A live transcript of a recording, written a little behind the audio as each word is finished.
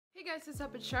Hey guys, what's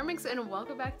up? It's Charmix and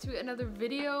welcome back to another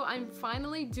video. I'm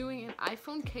finally doing an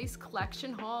iPhone case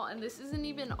collection haul, and this isn't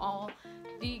even all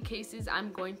the cases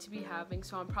I'm going to be having,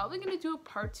 so I'm probably going to do a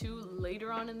part 2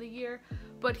 later on in the year.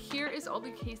 But here is all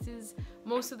the cases,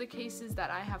 most of the cases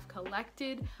that I have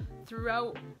collected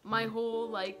throughout my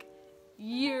whole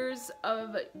years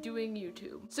of doing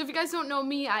YouTube. So if you guys don't know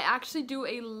me, I actually do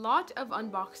a lot of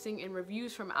unboxing and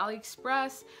reviews from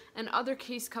AliExpress and other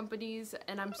case companies,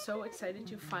 and I'm so excited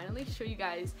to finally show you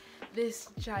guys this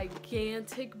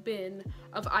gigantic bin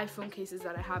of iPhone cases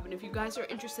that I have. And if you guys are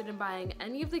interested in buying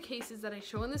any of the cases that I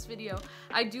show in this video,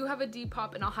 I do have a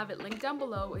Depop and I'll have it linked down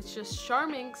below. It's just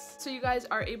Charmix, so you guys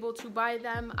are able to buy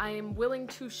them. I am willing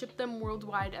to ship them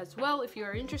worldwide as well if you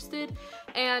are interested.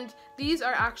 And these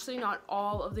are actually not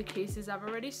all of the cases. I've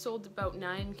already sold about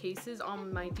 9 cases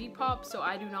on my Depop, so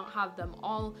I do not have them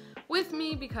all with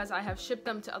me because I have shipped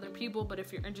them to other people. But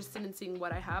if you're interested in seeing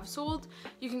what I have sold,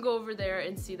 you can go over there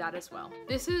and see that as well.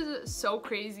 This is so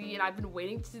crazy and I've been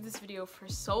waiting to do this video for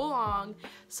so long,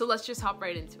 so let's just hop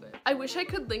right into it. I wish I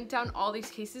could link down all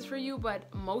these cases for you,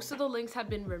 but most of the links have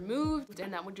been removed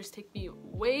and that would just take me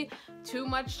way too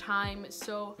much time,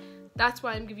 so that's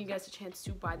why I'm giving you guys a chance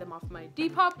to buy them off my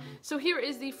Depop. So here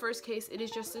is the first case. It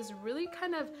is just this really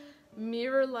kind of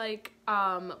mirror-like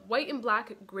white and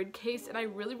black grid case, and I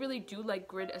really do like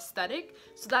grid aesthetic,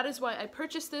 so that is why I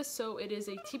purchased this. So it is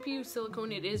a TPU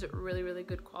silicone. It is really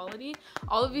good quality.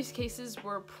 All of these cases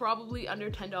were probably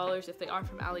under $10 if they are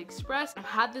from AliExpress. I've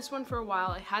had this one for a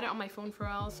while. I had it on my phone for a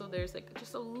while, so there's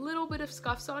just a little bit of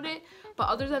scuffs on it, but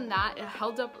other than that, it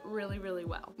held up really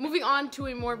well. Moving on to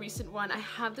a more recent one, I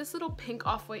have this little pink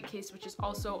off-white case, which is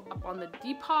also up on the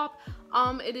Depop.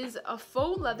 It is a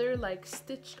faux leather,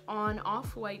 stitched on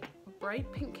off-white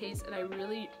bright pink case, and I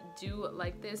really do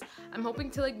like this. I'm hoping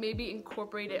to maybe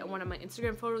incorporate it in one of my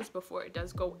Instagram photos before it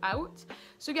does go out.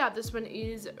 So yeah, this one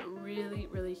is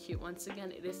really cute. Once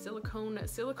again, it is silicone.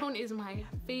 Silicone is my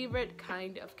favorite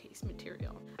kind of case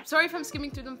material. Sorry if I'm skimming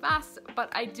through them fast, but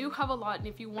I do have a lot, and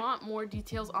if you want more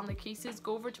details on the cases,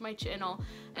 go over to my channel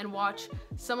and watch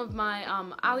some of my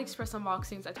AliExpress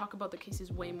unboxings. I talk about the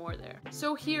cases way more there.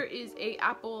 So here is a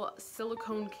Apple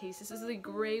silicone case. This is the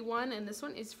gray one, and this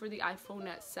one is for the iPhone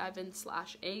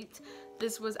 7/8.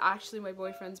 This was actually my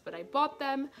boyfriend's, but I bought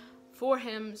them for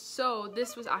him. So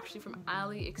this was actually from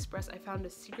AliExpress. I found a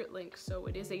secret link, so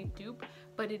it is a dupe,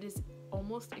 but it is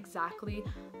almost exactly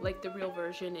like the real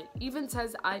version. It even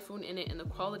says iPhone in it, and the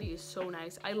quality is so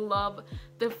nice. I love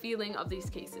the feeling of these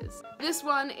cases. This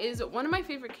one is one of my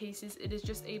favorite cases. It is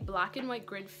just a black and white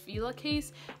grid Fila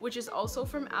case, which is also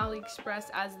from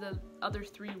AliExpress, as the other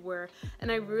 3 were, and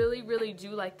I really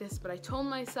do like this, but I told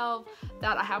myself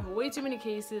that I have way too many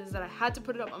cases, that I had to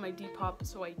put it up on my Depop,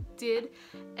 so I did.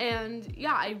 And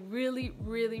yeah, I really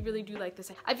do like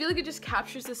this. I feel like it just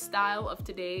captures the style of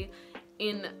today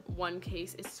in one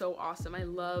case. It's so awesome. I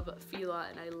love Fila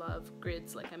and I love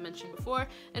grids, like I mentioned before.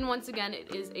 And once again,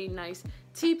 it is a nice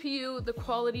TPU. The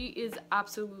quality is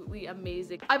absolutely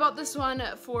amazing. I bought this one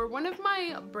for one of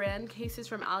my brand cases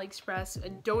from AliExpress. I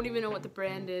don't even know what the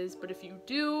brand is, but if you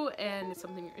do and it's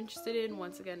something you're interested in,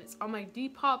 once again, it's on my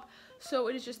Depop. So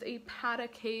it is just a Pata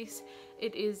case.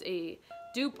 It is a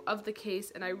dupe of the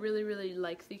case, and I really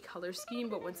like the color scheme,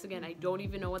 but once again, I don't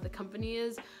even know what the company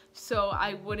is, so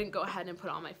I wouldn't go ahead and put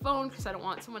it on my phone because I don't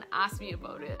want someone to ask me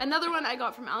about it. Another one I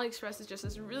got from AliExpress is just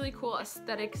this really cool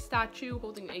aesthetic statue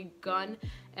holding a gun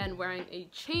and wearing a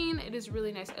chain. It is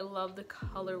really nice. I love the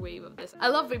color wave of this. I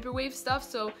love vaporwave stuff,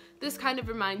 so this kind of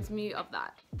reminds me of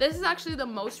that. This is actually the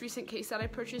most recent case that I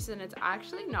purchased, and it's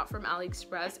actually not from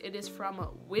AliExpress. It is from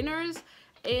Winners,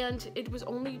 and it was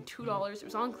only $2. It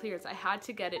was on clearance. I had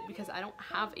to get it because I don't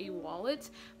have a wallet.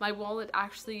 My wallet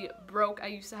actually broke. I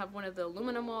used to have one of the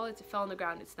aluminum wallets. It fell on the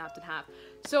ground. It snapped in half.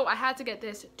 So I had to get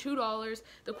this. $2.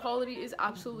 The quality is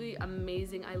absolutely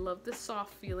amazing. I love the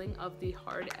soft feeling of the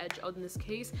hard edge on this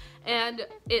case, and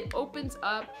it opens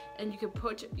up and you can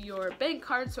put your bank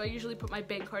card. So I usually put my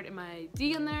bank card and my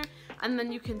ID in there, and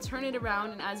then you can turn it around,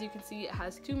 and as you can see, it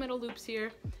has 2 metal loops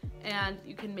here, and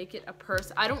you can make it a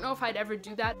purse. I don't know if I'd ever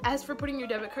do that. As for putting your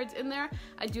debit cards in there,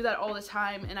 I do that all the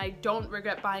time, and I don't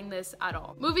regret buying this at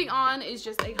all. Moving on is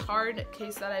just a hard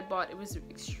case that I bought. It was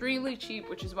extremely cheap,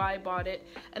 which is why I bought it,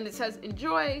 and it says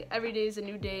enjoy, every day is a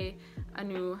new day, a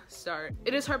new start.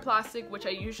 It is hard plastic, which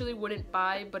I usually wouldn't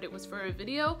buy, but it was for a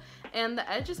video, and the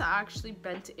edge is actually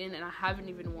bent in, and I haven't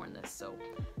even worn this, so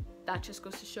that just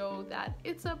goes to show that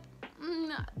it's a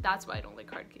that's why I don't like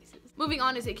hard cases. Moving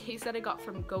on is a case that I got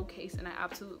from Go Case, and I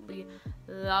absolutely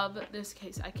love this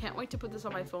case. I can't wait to put this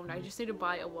on my phone. I just need to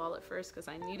buy a wallet first because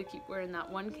I need to keep wearing that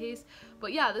one case.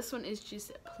 But yeah, this one is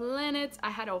just planets. I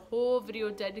had a whole video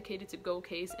dedicated to Go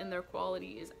case, and their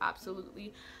quality is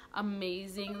absolutely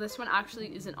amazing. This one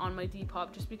actually isn't on my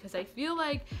Depop just because I feel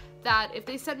like that if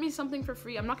they sent me something for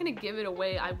free, I'm not going to give it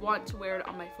away. I want to wear it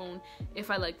on my phone if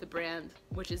I like the brand,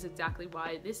 which is exactly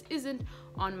why this isn't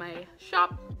on my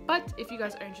shop. But if you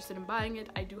guys are interested in buying it,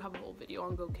 I do have a whole video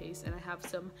on Go case, and I have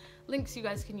some links you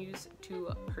guys can use to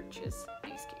purchase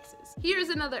these cases. Here's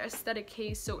another aesthetic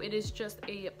case. So it is just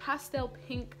a pastel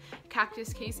pink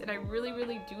cactus case, and I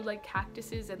really do like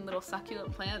cactuses and little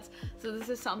succulent plants, so this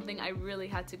is something I really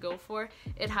had to go for.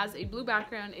 It has a blue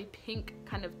background, a pink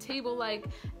kind of table-like,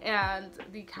 and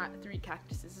the 3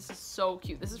 cactuses. This is so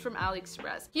cute. This is from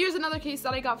AliExpress. Here's another case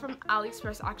that I got from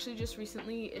AliExpress actually just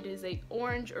recently. It is a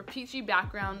orange or peachy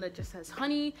background that just has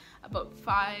honey about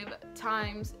 5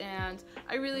 times, and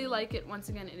I really like it. Once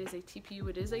again, it is a TPU.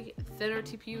 It is a thinner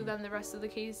TPU than the rest of the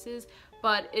cases,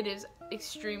 but it is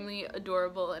extremely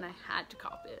adorable, and I had to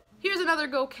cop it. Here's another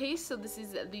Go case. So this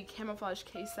is the camouflage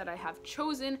case that I have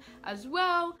chosen as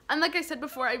well. And like I said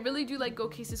before, I really do like Go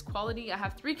cases quality. I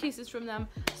have 3 cases from them,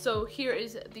 so here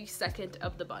is the second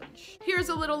of the bunch. Here's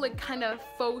a little like kind of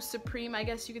faux Supreme, I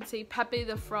guess you could say, Pepe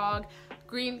the Frog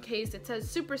green case. It says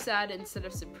Super Sad instead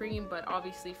of Supreme, but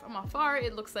obviously from afar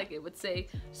it looks like it would say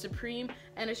Supreme,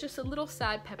 and it's just a little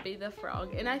sad Pepe the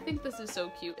Frog, and I think this is so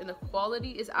cute, and the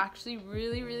quality is actually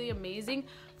really amazing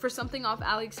for something off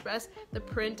AliExpress. The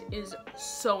print is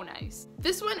so nice.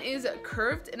 This one is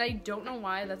curved, and I don't know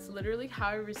why. That's literally how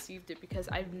I received it because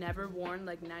I've never worn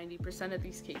like 90% of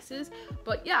these cases,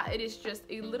 but yeah, it is just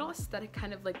a little aesthetic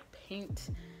kind of like paint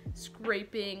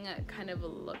scraping kind of a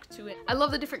look to it. I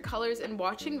love the different colors, and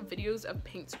watching videos of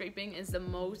paint scraping is the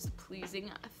most pleasing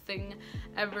thing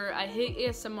ever. I hate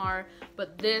ASMR,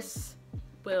 but this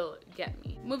will get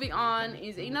me. Moving on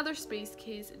is another space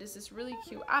case. It is this really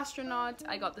cute astronaut.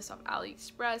 I got this off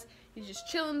AliExpress. He's just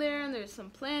chilling there, and there's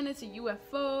some planets, a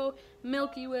UFO,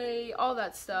 Milky Way, all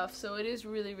that stuff. So it is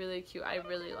really cute. I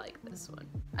really like this one.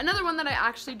 Another one that I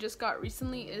actually just got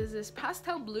recently is this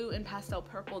pastel blue and pastel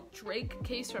purple Drake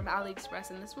case from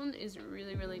AliExpress, and this one is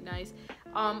really nice.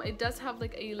 It does have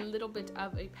like a little bit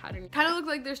of a pattern. Kind of look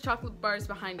like there's chocolate bars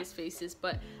behind his faces,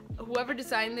 but whoever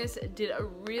designed this did a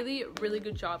really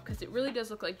good job because it really does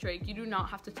look like Drake. You do not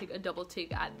have to take a double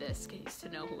take at this case to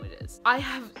know who it is. I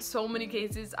have so many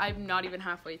cases, I'm not even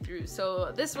halfway through.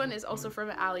 So this one is also from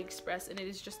AliExpress, and it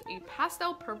is just a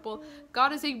pastel purple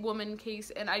God is a Woman case,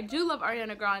 and I do love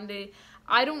Ariana Grande.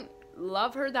 I don't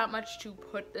love her that much to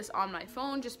put this on my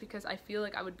phone just because I feel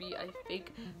like I would be a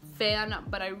fake fan,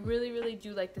 but I really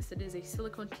do like this. It is a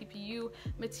silicone TPU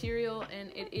material,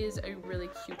 and it is a really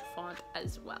cute font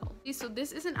as well. So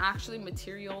this isn't actually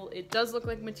material. It does look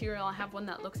like material. I have one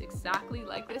that looks exactly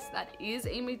like this that is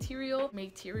a material.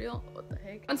 What the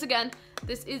heck? Once again,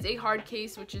 this is a hard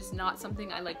case, which is not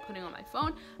something I like putting on my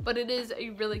phone, but it is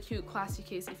a really cute classy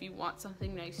case if you want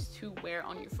something nice to wear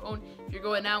on your phone if you're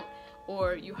going out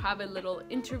or you have a little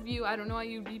interview. I don't know why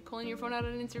you'd be pulling your phone out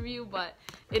at an interview, but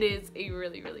it is a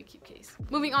really cute case.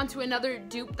 Moving on to another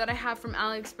dupe that I have from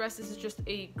AliExpress. This is just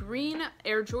a green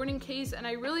Air Jordan case, and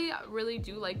I really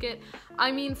do like it.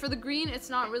 I mean, for the green, it's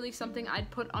not really something I'd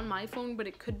put on my phone, but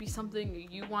it could be something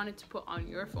you wanted to put on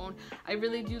your phone. I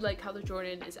really do like how the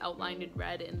Jordan is outlined in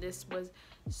red, and this was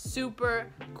super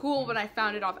cool when I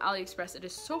found it off AliExpress. It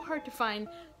is so hard to find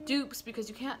dupes because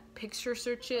you can't picture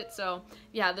search it, so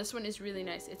yeah, this one is really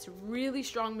nice. It's really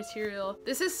strong material.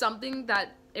 This is something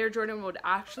that Air Jordan would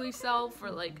actually sell for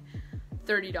like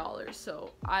 $30,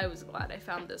 so I was glad I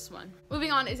found this one.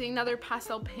 Moving on is another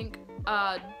pastel pink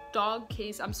dog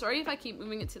case. I'm sorry if I keep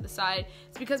moving it to the side.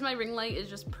 It's because my ring light is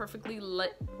just perfectly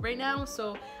lit right now,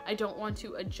 so I don't want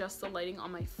to adjust the lighting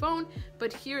on my phone,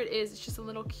 but here it is. It's just a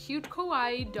little cute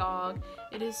kawaii dog.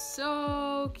 It is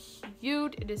so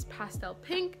cute. It is pastel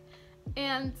pink,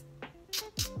 and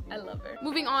I love her.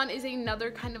 Moving on is another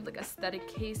kind of like aesthetic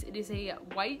case. It is a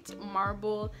white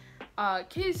marble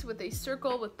case with a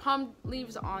circle with palm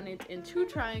leaves on it and 2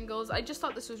 triangles. I just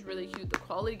thought this was really cute. The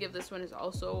quality of this one is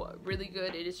also really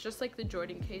good. It is just like the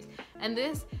Jordan case, and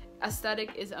this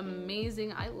aesthetic is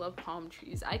amazing. I love palm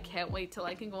trees. I can't wait till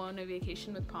I can go on a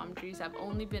vacation with palm trees. I've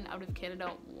only been out of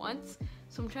Canada once,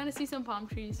 so I'm trying to see some palm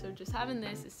trees, so just having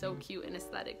this is so cute and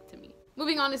aesthetic to me.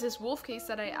 Moving on is this wolf case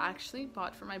that I actually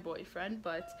bought for my boyfriend,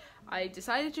 but I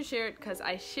decided to share it because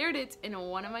I shared it in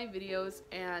one of my videos,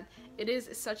 and it is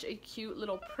such a cute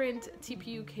little print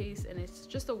TPU case, and it's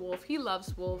just a wolf. He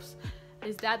loves wolves.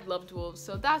 His dad loved wolves,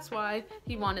 so that's why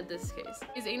he wanted this case.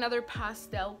 Is another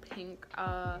pastel pink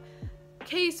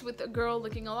case with a girl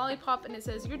licking a lollipop, and it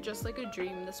says, "You're just like a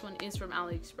dream." This one is from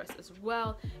AliExpress as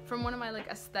well, from one of my like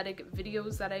aesthetic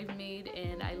videos that I've made,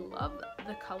 and I love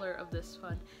the color of this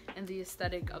one and the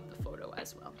aesthetic of the photo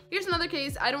as well. Here's another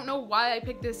case. I don't know why I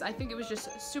picked this. I think it was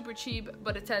just super cheap,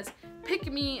 but it says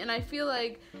 "Pick Me," and I feel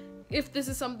like if this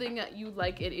is something that you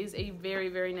like, it is a very,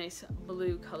 very nice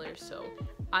blue color, so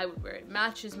I would wear it.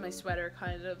 Matches my sweater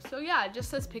kind of. So yeah, it just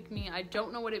says "Pick Me." I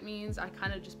don't know what it means. I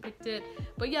kind of just picked it.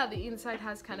 But yeah, the inside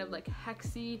has kind of like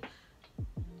hexy.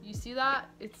 You see that?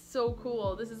 It's so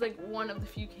cool. This is like one of the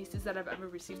few cases that I've ever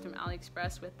received from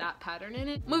AliExpress with that pattern in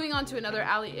it. Moving on to another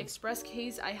AliExpress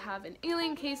case, I have an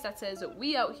alien case that says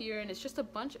 "We Out Here," and it's just a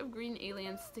bunch of green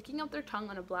aliens sticking out their tongue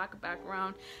on a black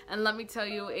background. And let me tell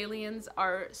you, aliens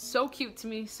are so cute to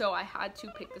me, so I had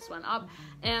to pick this one up,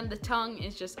 and the tongue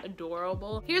is just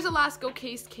adorable. Here's a Lasco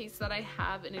case that I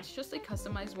have, and it's just a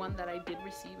customized one that I did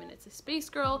receive, and it's a space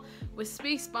girl with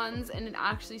space buns, and it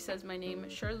actually says my name,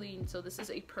 Charlene. So this is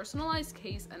a personalized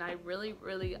case, and I really,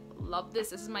 really love this.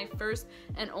 This is my first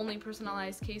and only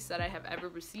personalized case that I have ever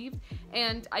received,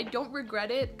 and I don't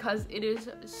regret it because it is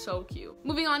so cute.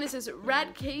 Moving on is this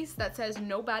red case that says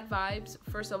 "No Bad Vibes."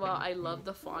 First of all, I love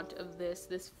the font of this.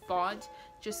 This font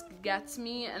just gets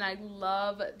me, and I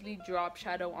love the drop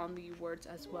shadow on the words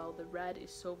as well. The red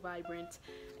is so vibrant,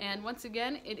 and once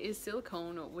again, it is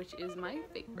silicone, which is my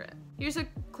favorite. Here's a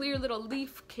clear little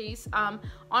leaf case.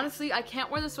 Honestly, I can't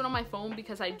wear this one on my phone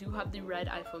because I do have the red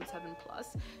iPhone 7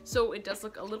 Plus, so it does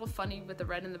look a little funny with the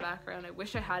red in the background. I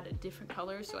wish I had a different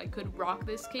color so I could rock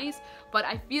this case, but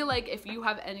I feel like if you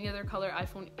have any other color,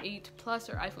 iPhone 8 Plus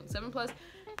or iPhone 7 Plus,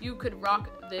 you could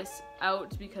rock this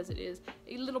out because it is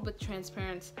a little bit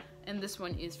transparent, and this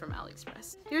one is from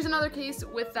AliExpress. Here's another case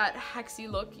with that hexy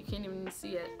look. You can't even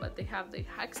see it, but they have the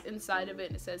hex inside of it,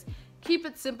 and it says "Keep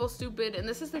it simple, stupid." And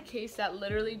this is the case that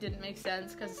literally didn't make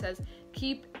sense because it says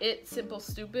 "Keep it simple,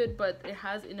 stupid," but it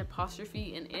has an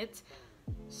apostrophe in it,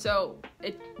 so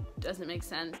it doesn't make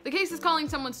sense. The case is calling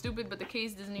someone stupid, but the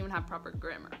case doesn't even have proper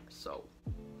grammar, so.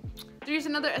 There's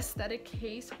another aesthetic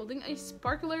case holding a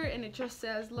sparkler, and it just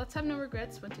says "Let's have no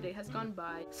regrets when today has gone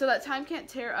by, so that time can't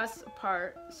tear us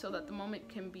apart, so that the moment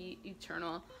can be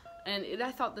eternal." And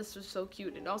I thought this was so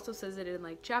cute. It also says it in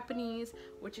like Japanese,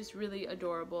 which is really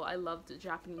adorable. I love the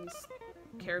Japanese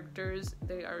characters.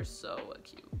 They are so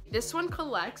cute. This one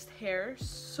collects hair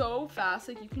so fast,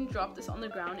 like you can drop this on the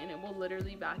ground and it will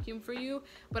literally vacuum for you.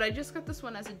 But I just got this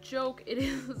one as a joke. It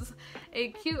is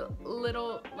a cute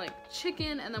little like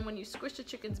chicken, and then when you squish the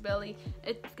chicken's belly,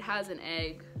 it has an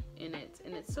egg in it,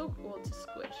 and it's so cool to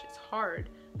squish. It's hard.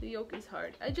 The yolk is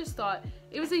hard. I just thought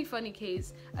it was a funny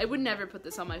case. I would never put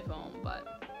this on my phone,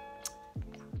 but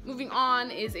moving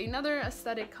on is another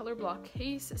aesthetic color block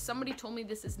case. Somebody told me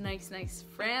this is Nice Nice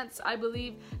France, I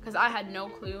believe, because I had no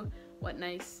clue what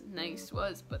nice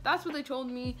was, but that's what they told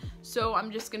me, so I'm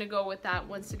just gonna go with that.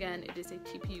 Once again, it is a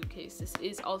TPU case. This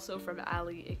is also from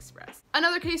AliExpress.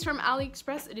 Another case from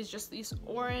AliExpress, it is just this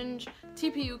orange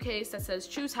TPU case that says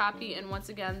 "Choose Happy," and once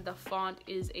again, the font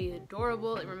is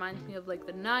adorable. It reminds me of like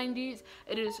the 90s.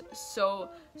 It is so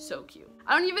cute.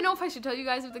 I don't even know if I should tell you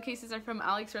guys if the cases are from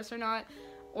AliExpress or not,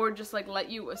 or just like let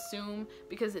you assume,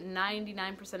 because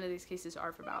 99% of these cases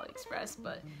are from AliExpress.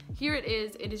 But here it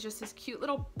is. It is just this cute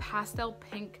little pastel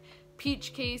pink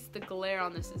peach case. The glare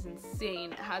on this is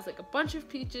insane. It has like a bunch of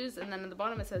peaches, and then at the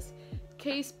bottom it says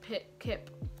case kip.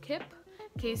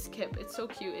 It's so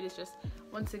cute. It is just,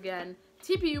 once again,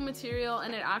 TPU material,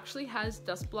 and it actually has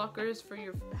dust blockers for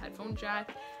your headphone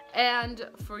jack and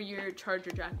for your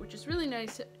charger jack, which is really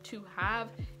nice to have.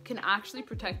 Can actually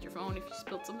protect your phone if you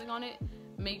spilled something on it.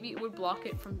 Maybe it would block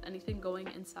it from anything going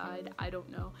inside. I don't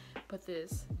know, but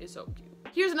this is so cute.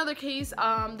 Here's another case.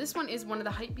 This one is one of the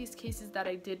Hypebeast cases that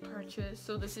I did purchase.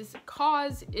 So this is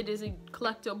Cause. It is a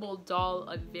collectible doll,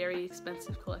 a very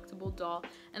expensive collectible doll,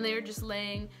 and they are just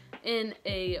laying in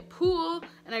a pool,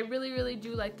 and I really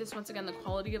do like this. Once again, the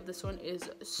quality of this one is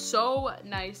so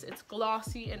nice. It's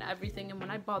glossy and everything, and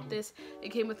when I bought this, it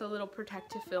came with a little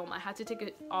protective film. I had to take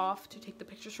it off to take the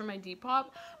pictures for my Depop,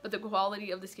 but the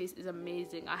quality of this case is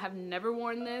amazing. I have never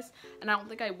worn this, and I don't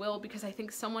think I will, because I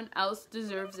think someone else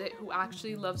deserves it who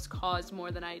actually loves Cause more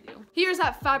than I do. Here's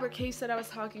that fabric case that I was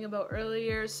talking about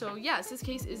earlier. So yes, this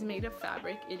case is made of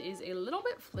fabric. It is a little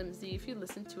bit flimsy. If you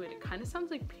listen to it, it kind of sounds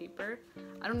like paper.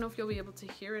 I don't know if you'll be able to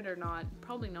hear it or not.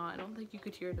 Probably not. I don't think you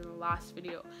could hear it in the last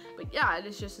video. But yeah, it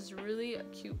is just this really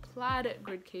cute plaid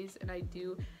grid case, and I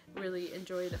do really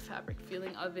enjoy the fabric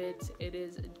feeling of it. It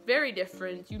is very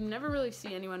different. You never really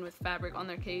see anyone with fabric on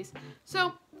their case,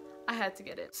 so I had to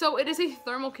get it. So it is a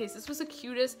thermal case. This was the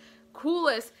cutest,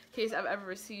 coolest case I've ever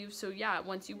received. So yeah,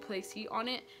 once you place heat on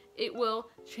it, it will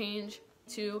change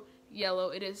to yellow.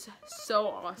 It is so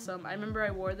awesome. I remember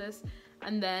I wore this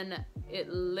and then it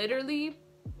literally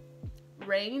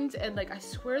rained and like I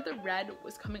swear the red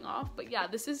was coming off. But yeah,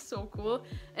 this is so cool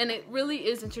and it really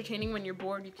is entertaining. When you're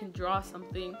bored, you can draw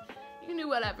something, you can do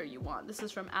whatever you want. This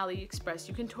is from AliExpress.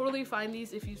 You can totally find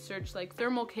these if you search like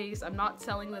thermal case. I'm not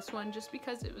selling this one just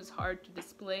because it was hard to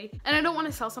display and I don't want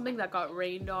to sell something that got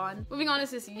rained on. Moving on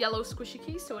is this yellow squishy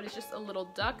case. So it is just a little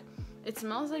duck. It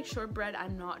smells like shortbread.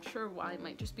 I'm not sure why. It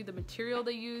might just be the material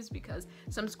they use, because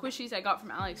some squishies I got from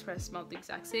AliExpress smelled the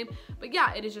exact same. But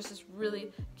yeah, it is just this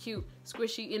really cute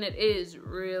squishy, and it is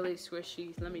really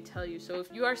squishy, let me tell you. So if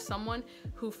you are someone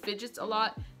who fidgets a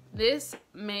lot, this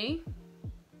may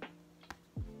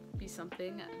be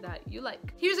something that you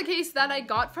like. Here's a case that I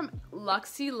got from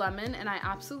Luxy Lemon, and I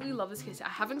absolutely love this case. I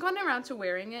haven't gotten around to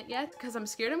wearing it yet because I'm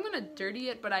scared I'm gonna dirty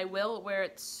it, but I will wear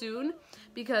it soon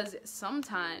because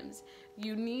sometimes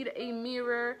you need a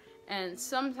mirror and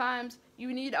sometimes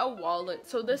you need a wallet.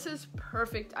 So this is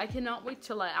perfect. I cannot wait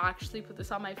till I actually put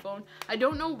this on my phone. I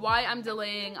don't know why I'm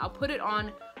delaying. I'll put it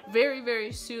on very,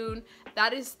 very soon.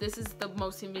 This is the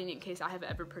most convenient case I have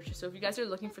ever purchased. So if you guys are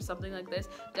looking for something like this,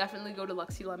 definitely go to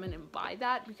Luxy Lemon and buy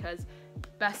that, because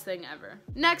best thing ever.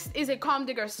 Next is a Comme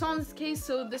des Garçons case.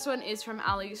 So this one is from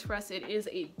AliExpress. It is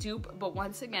a dupe, but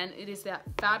once again, it is that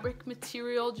fabric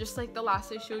material just like the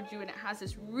last I showed you, and it has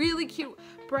this really cute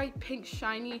bright pink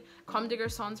shiny Comme des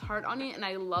Garçons heart on it, and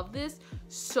I love this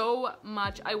so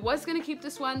much. I was gonna keep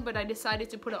this one, but I decided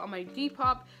to put it on my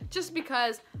Depop just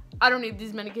because I don't need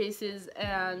these many cases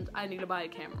and I need to buy a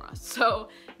camera. So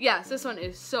yes, this one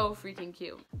is so freaking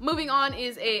cute. Moving on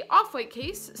is a off-white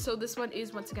case. So this one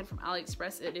is once again from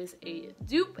AliExpress. It is a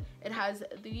dupe. It has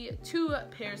the 2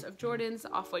 pairs of Jordans,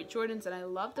 off-white Jordans, and I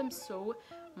love them so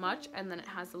much. And then it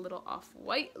has the little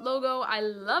off-white logo. I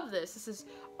love this. This is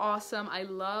awesome. I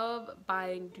love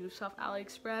buying dupes off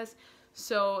AliExpress.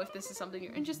 So if this is something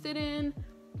you're interested in,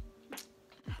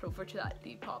 head over to that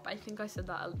Depop. I think I said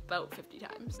that about 50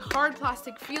 times. Hard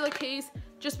plastic Fila case.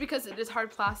 Just because it is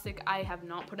hard plastic, I have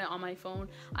not put it on my phone.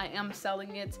 I am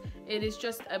selling it. It is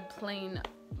just a plain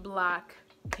black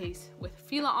case with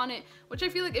Fila on it, which I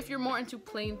feel like if you're more into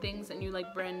plain things and you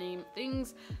like brand name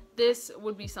things, this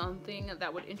would be something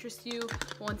that would interest you.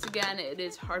 Once again, it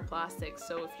is hard plastic,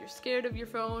 so if you're scared of your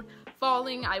phone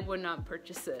falling, I would not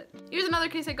purchase it. Here's another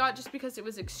case I got just because it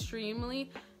was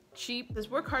extremely cheap. This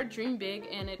Work Hard Dream Big,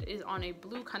 and it is on a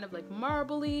blue kind of like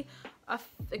marbly,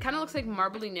 it kind of looks like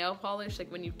marbly nail polish, like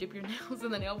when you dip your nails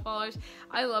in the nail polish.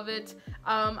 I love it.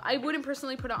 I wouldn't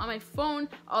personally put it on my phone,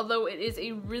 although it is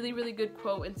a really, really good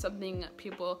quote and something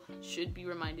people should be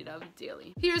reminded of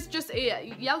daily. Here's just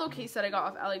a yellow case that I got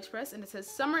off AliExpress, and it says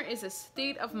summer is a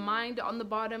state of mind on the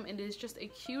bottom, and it is just a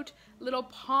cute little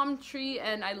palm tree,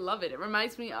 and I love it. It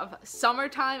reminds me of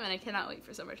summertime, and I cannot wait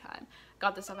for summertime.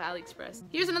 Got this off AliExpress.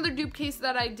 Here's another dupe case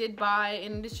that I did buy,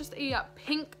 and it's just a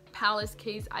pink Palace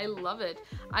case. I love it.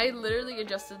 I literally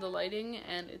adjusted the lighting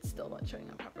and it's still not showing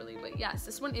up properly, but yes,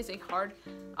 this one is a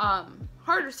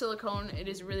harder silicone. It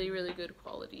is really, really good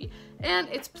quality, and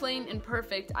it's plain and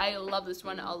perfect. I love this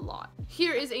one a lot.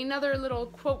 Here is another little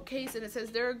quote case, and it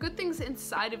says there are good things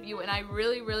inside of you, and I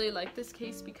really, really like this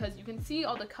case because you can see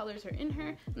all the colors are in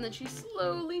her, and then she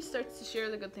slowly starts to share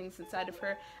the good things inside of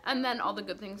her, and then all the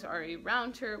good things are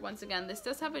around her. Once again, this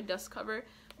does have a dust cover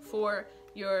for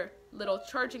your little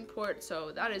charging port,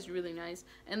 so that is really nice,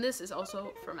 and this is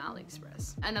also from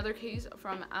AliExpress. Another case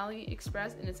from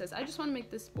AliExpress, and it says I just want to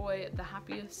make this boy the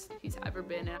happiest he's ever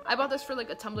been. And I bought this for like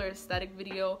a Tumblr aesthetic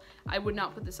video. I would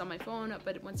not put this on my phone,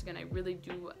 but once again, I really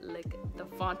do like the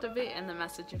font of it, and the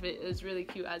message of it is really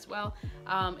cute as well.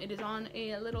 It is on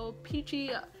a little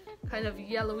peachy kind of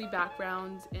yellowy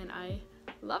background, and I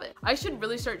love it. I should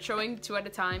really start showing 2 at a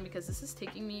time because this is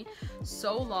taking me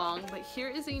so long. But here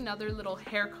is another little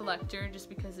hair collector, just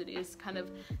because it is kind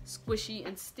of squishy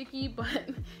and sticky, but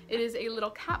it is a little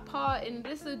cat paw, and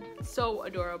this is so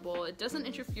adorable. It doesn't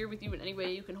interfere with you in any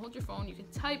way. You can hold your phone, you can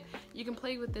type, you can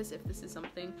play with this if this is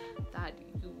something that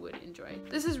you would enjoy.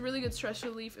 This is really good stress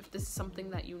relief if this is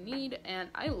something that you need, and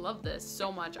I love this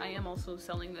so much. I am also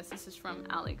selling this. This is from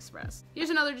AliExpress. Here's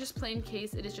another just plain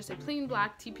case. It is just a plain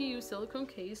black TPU silicone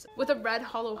case with a red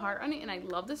hollow heart on it, and I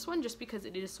love this one just because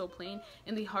it is so plain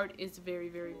and the heart is very,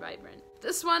 very vibrant.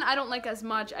 This one I don't like as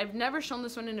much. I've never shown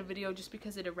this one in a video just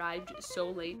because it arrived so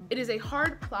late. It is a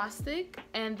hard plastic,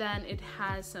 and then it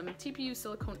has some TPU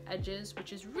silicone edges,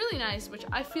 which is really nice, which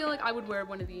I feel like I would wear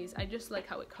one of these. I just like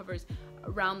how it covers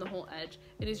around the whole edge.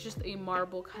 It is just a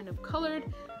marble kind of colored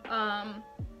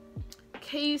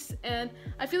case, and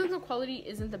I feel like the quality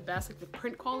isn't the best, like the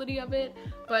print quality of it,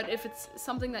 but if it's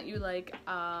something that you like,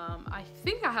 I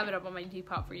think I have it up on my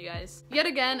Depop for you guys. Yet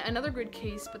again, another good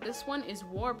case, but this one is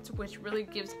warped, which really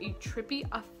gives a trippy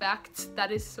effect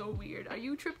that is so weird. Are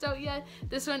you tripped out yet?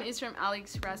 This one is from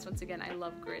AliExpress. Once again, I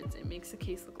love grids. It makes the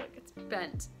case look like it's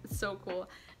bent. It's so cool.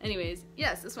 Anyways,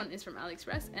 yes, this one is from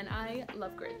AliExpress, and I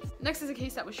love grids. Next is a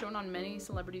case that was shown on many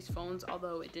celebrities' phones,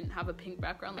 although it didn't have a pink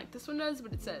background like this one does,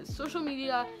 but it says, social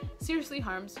media seriously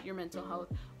harms your mental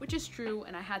health, which is true,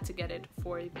 and I had to get it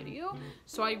for a video.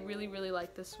 So I really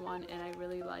like this one, and I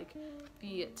really like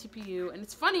the TPU, and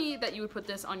it's funny that you would put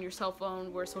this on your cell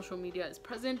phone where social media is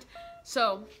present,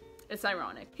 so it's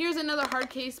ironic. Here's another hard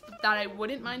case that I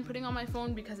wouldn't mind putting on my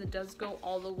phone because it does go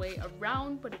all the way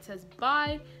around, but it says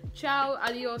bye, ciao,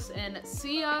 adios, and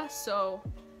see ya, so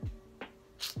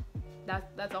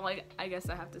that's all I guess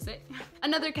I have to say.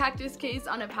 Another cactus case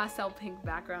on a pastel pink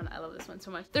background. I love this one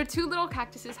so much. They're two little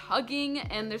cactuses hugging,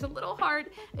 and there's a little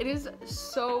heart. It is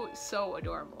so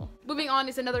adorable. Moving on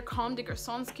is another Comme des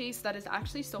Garçons case that is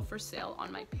actually still for sale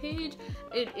on my page.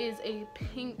 It is a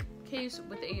pink case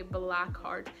with a black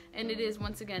heart, and it is,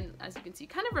 once again, as you can see,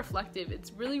 kind of reflective.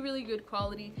 It's really good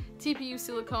quality TPU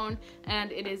silicone, and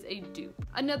it is a dupe.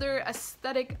 Another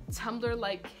aesthetic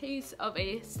tumbler-like case of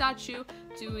a statue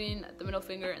doing the middle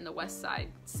finger and the West Side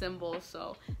symbol,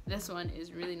 so this one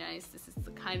is really nice. This is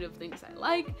the kind of things I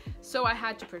like, so I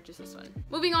had to purchase this one.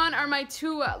 Moving on are my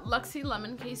two Luxie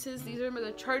Lemon cases. These are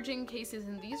the charging cases,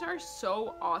 and these are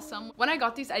so awesome. When I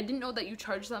got these, I didn't know that you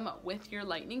charge them with your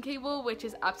lightning cable, which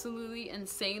is absolutely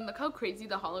insane. Look how crazy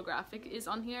the holographic is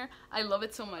on here. I love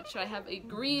it so much. So I have a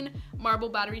green marble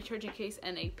battery charging case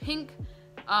and a pink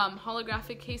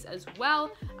holographic case as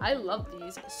well. I love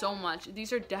these so much.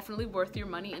 These are definitely worth your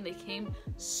money, and they came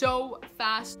so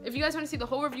fast. If you guys want to see the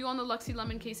whole review on the Luxie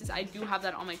Lemon cases, I do have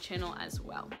that on my channel as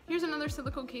well. Here's another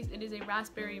silicone case. It is a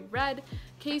raspberry red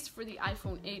case for the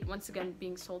iPhone 8, once again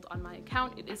being sold on my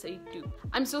account. It is a dupe.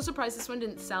 I'm so surprised this one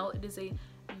didn't sell. It is a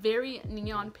very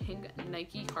neon pink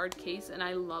Nike hard case, and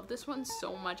I love this one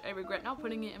so much. I regret not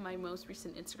putting it in my most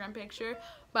recent Instagram picture,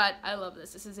 but I love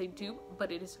this. This is a dupe,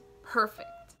 but it is perfect.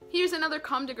 Here's another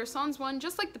Comme des Garçons one,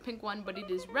 just like the pink one, but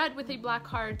it is red with a black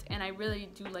heart, and I really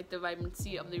do like the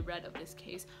vibrancy of the red of this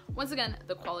case. Once again,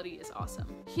 the quality is awesome.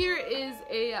 Here is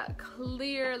a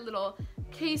clear little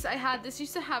case I had. This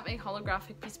used to have a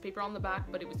holographic piece of paper on the back,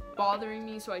 but it was bothering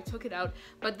me, so I took it out.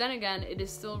 But then again, it is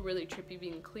still really trippy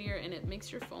being clear, and it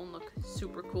makes your phone look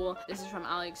super cool. This is from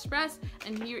AliExpress,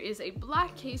 and here is a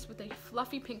black case with a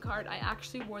fluffy pink heart. I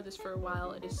actually wore this for a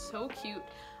while. It is so cute.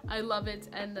 I love it,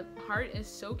 and the heart is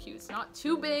so cute. It's not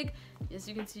too big. As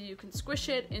you can see, you can squish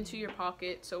it into your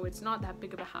pocket, so it's not that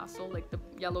big of a hassle like the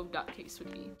yellow duck case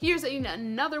would be. Here's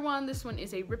another one. This one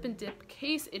is a rip and dip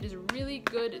case. It is really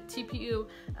good TPU,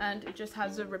 and it just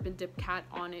has a rip and dip cat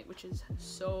on it, which is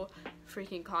so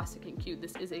freaking classic and cute.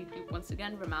 This is a dupe, once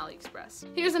again, from AliExpress.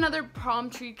 Here's another palm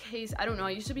tree case. I don't know,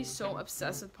 I used to be so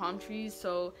obsessed with palm trees,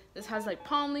 so this has like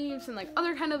palm leaves and like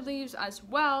other kind of leaves as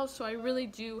well, so I really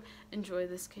do enjoy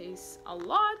this case a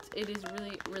lot. It is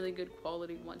really good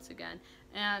quality, once again,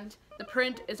 and the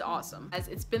print is awesome. As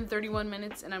it's been 31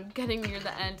 minutes and I'm getting near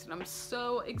the end, and I'm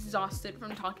so exhausted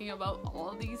from talking about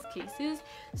all these cases,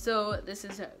 so this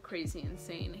is crazy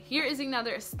insane. Here is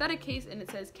another aesthetic case, and it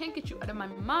says can't get you out of my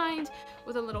mind,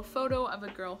 with a little photo of a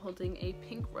girl holding a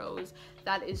pink rose.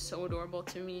 That is so adorable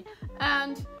to me,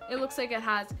 and it looks like it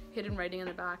has hidden writing in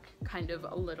the back, kind of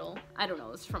a little. I don't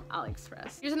know, it's from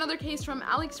AliExpress. Here's another case from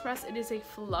AliExpress. It is a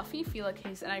fluffy Fila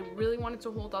case, and I really wanted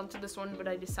to hold on to this one, but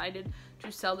I decided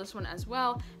to sell this one as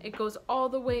well. It goes all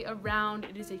the way around.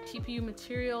 It is a TPU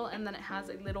material, and then it has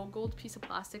a little gold piece of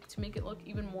plastic to make it look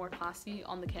even more classy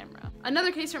on the camera.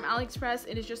 Another case from AliExpress.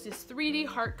 It is just this 3D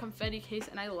heart confetti case,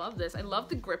 and I love this. I love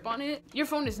the grip on it. Your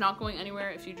phone is not going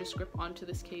anywhere if you just grip onto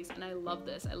this case, and I love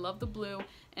this. I love the blue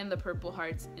and the purple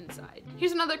hearts inside.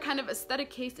 Here's another kind of aesthetic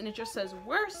case, and it just says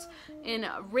worse in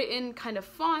written kind of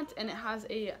font, and it has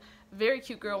a very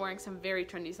cute girl wearing some very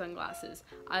trendy sunglasses.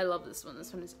 I love this one.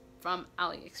 This one is from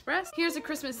AliExpress. Here's a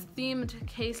Christmas themed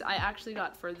case I actually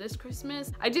got for this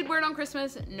Christmas. I did wear it on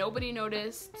Christmas, nobody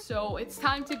noticed, so it's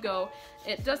time to go.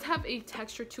 It does have a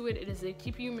texture to it. It is a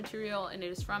TPU material, and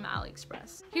it is from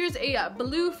AliExpress. Here's a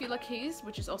blue Fila case,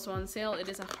 which is also on sale. It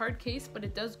is a hard case, but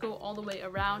it does go all the way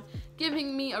around,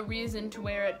 giving me a reason to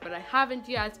wear it, but I haven't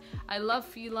yet. I love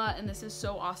Fila, and this is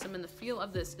so awesome, and the feel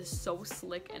of this is so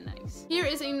slick and nice. Here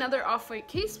is another off-white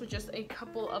case with just a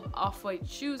couple of off-white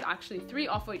shoes, actually 3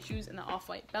 off-white shoes shoes and the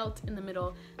off-white belt in the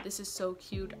middle. This is so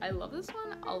cute. I love this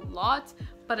one a lot,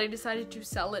 but I decided to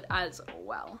sell it as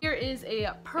well. Here is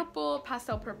a purple,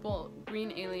 pastel purple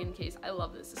green alien case. I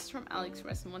love this. This is from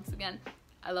AliExpress, and once again,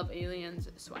 I love aliens,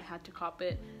 so I had to cop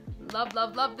it. Love,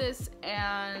 love, love this,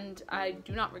 and I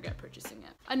do not regret purchasing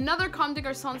it. Another Comme des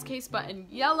Garçons case, but in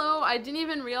yellow. I didn't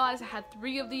even realize I had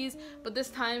 3 of these, but this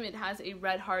time it has a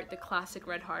red heart, the classic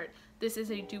red heart. This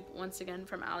is a dupe once again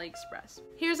from AliExpress.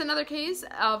 Here's another case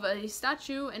of a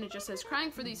statue, and it just says crying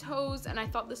for these hoes, and I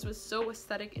thought this was so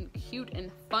aesthetic and cute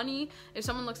and funny. If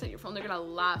someone looks at your phone, they're gonna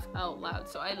laugh out loud,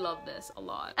 so I love this a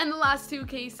lot. And the last 2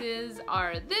 cases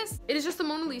are this. It is just a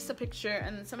Mona Lisa picture,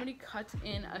 and then somebody cut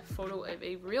in a photo of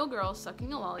a real girl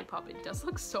sucking a lollipop. It does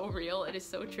look so real. It is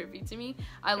so trippy to me.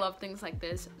 I love things like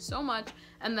this so much.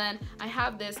 And then I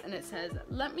have this, and it says,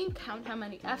 let me count how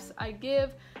many F's I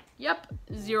give. Yep,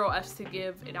 0 F's to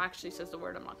give. It actually says the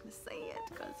word. I'm not going to say it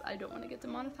because I don't want to get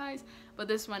demonetized. But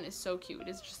this one is so cute.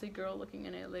 It's just a girl looking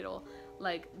in a little,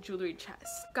 like, jewelry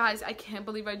chest. Guys, I can't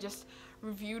believe I just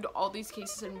reviewed all these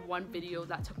cases in one video.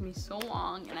 That took me so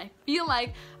long, and I feel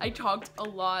like I talked a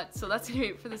lot. So that's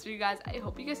it for this video, guys. I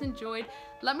hope you guys enjoyed.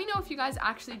 Let me know if you guys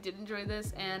actually did enjoy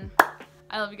this, and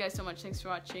I love you guys so much. Thanks for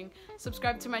watching.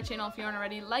 Subscribe to my channel if you aren't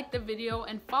already. Like the video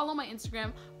and follow my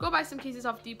Instagram. Go buy some cases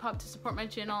off Depop to support my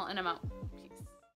channel, and I'm out.